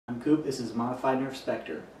Coop. This is Modified Nerf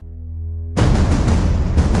Spectre.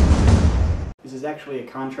 This is actually a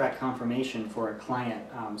contract confirmation for a client,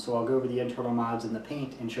 so I'll go over the internal mods in the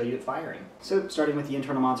paint and show you it firing. So, starting with the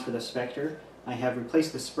internal mods for the Spectre, I have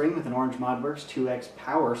replaced the spring with an Orange ModWorks 2X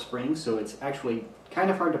power spring, so it's actually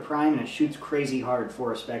kind of hard to prime and it shoots crazy hard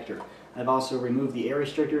for a Spectre. I've also removed the air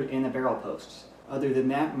restrictor and the barrel posts. Other than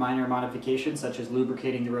that, minor modifications such as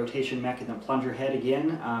lubricating the rotation mech and the plunger head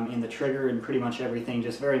again, in the trigger and pretty much everything,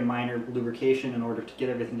 just very minor lubrication in order to get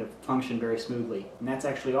everything to function very smoothly. And that's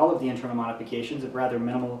actually all of the internal modifications, of rather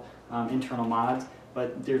minimal internal mods,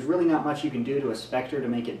 but there's really not much you can do to a Spectre to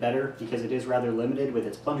make it better because it is rather limited with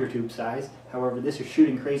its plunger tube size. However, this is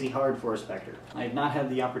shooting crazy hard for a Spectre. I have not had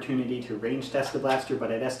the opportunity to range test the blaster, but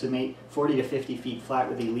I'd estimate 40 to 50 feet flat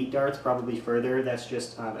with elite darts, probably further. That's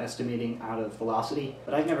just estimating out of velocity.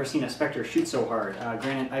 But I've never seen a Spectre shoot so hard.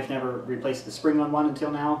 Granted, I've never replaced the spring on one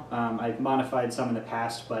until now. I've modified some in the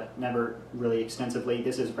past, but never really extensively.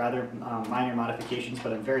 This is rather minor modifications,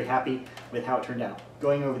 but I'm very happy with how it turned out.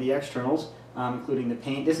 Going over the externals, including the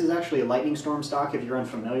paint. This is actually a Lightning Storm stock if you're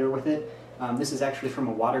unfamiliar with it. This is actually from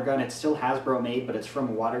a water gun. It's still Hasbro made, but it's from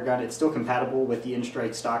a water gun. It's still compatible with the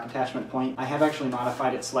Instrike stock attachment point. I have actually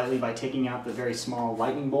modified it slightly by taking out the very small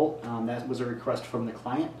lightning bolt. That was a request from the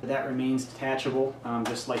client. But that remains detachable,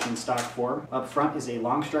 just like in stock form. Up front is a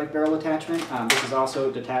long strike barrel attachment. This is also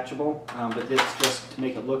detachable, but it's just to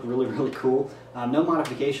make it look really, really cool. No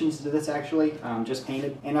modifications to this actually, just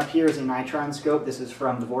painted. And up here is a Nitron scope. This is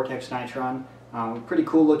from the Vortex Nitron. Pretty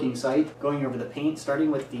cool looking sight. Going over the paint, starting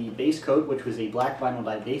with the base coat, which was a black vinyl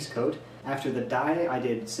dye base coat. After the dye, I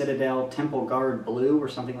did Citadel Temple Guard Blue or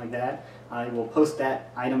something like that. I will post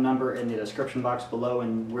that item number in the description box below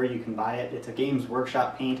and where you can buy it. It's a Games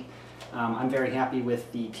Workshop paint. I'm very happy with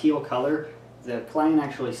the teal color. The client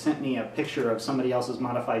actually sent me a picture of somebody else's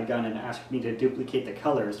modified gun and asked me to duplicate the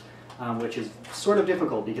colors, which is sort of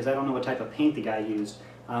difficult because I don't know what type of paint the guy used.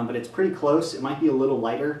 But it's pretty close. It might be a little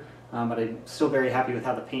lighter. But I'm still very happy with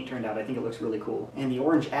how the paint turned out. I think it looks really cool. And the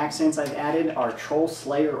orange accents I've added are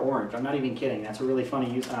Trollslayer Orange. I'm not even kidding. That's a really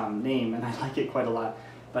funny name, and I like it quite a lot.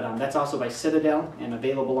 But that's also by Citadel and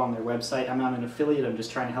available on their website. I'm not an affiliate. I'm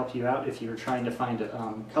just trying to help you out if you're trying to find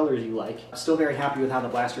colors you like. Still very happy with how the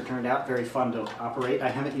blaster turned out. Very fun to operate. I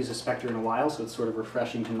haven't used a Spectre in a while, so it's sort of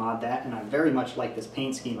refreshing to mod that. And I very much like this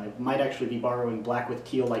paint scheme. I might actually be borrowing black with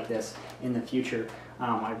teal like this in the future.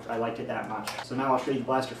 I liked it that much. So now I'll show you the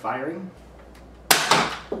blaster firing.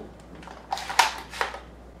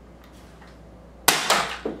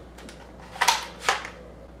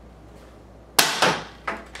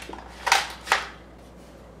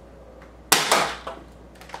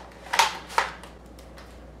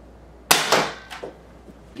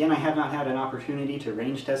 Again, I have not had an opportunity to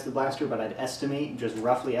range test the blaster, but I'd estimate, just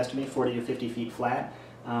roughly estimate, 40 to 50 feet flat.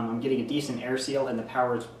 I'm getting a decent air seal and the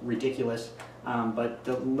power is ridiculous, but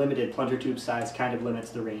the limited plunger tube size kind of limits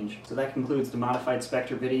the range. So that concludes the Modified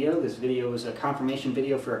Spectre video. This video is a confirmation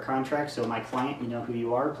video for a contract, so my client, you know who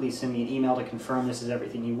you are. Please send me an email to confirm this is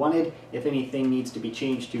everything you wanted. If anything needs to be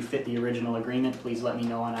changed to fit the original agreement, please let me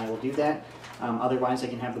know and I will do that. Otherwise, I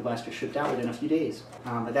can have the blaster shipped out within a few days.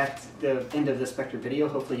 But that's the end of the Spectre video.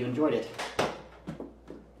 Hopefully you enjoyed it.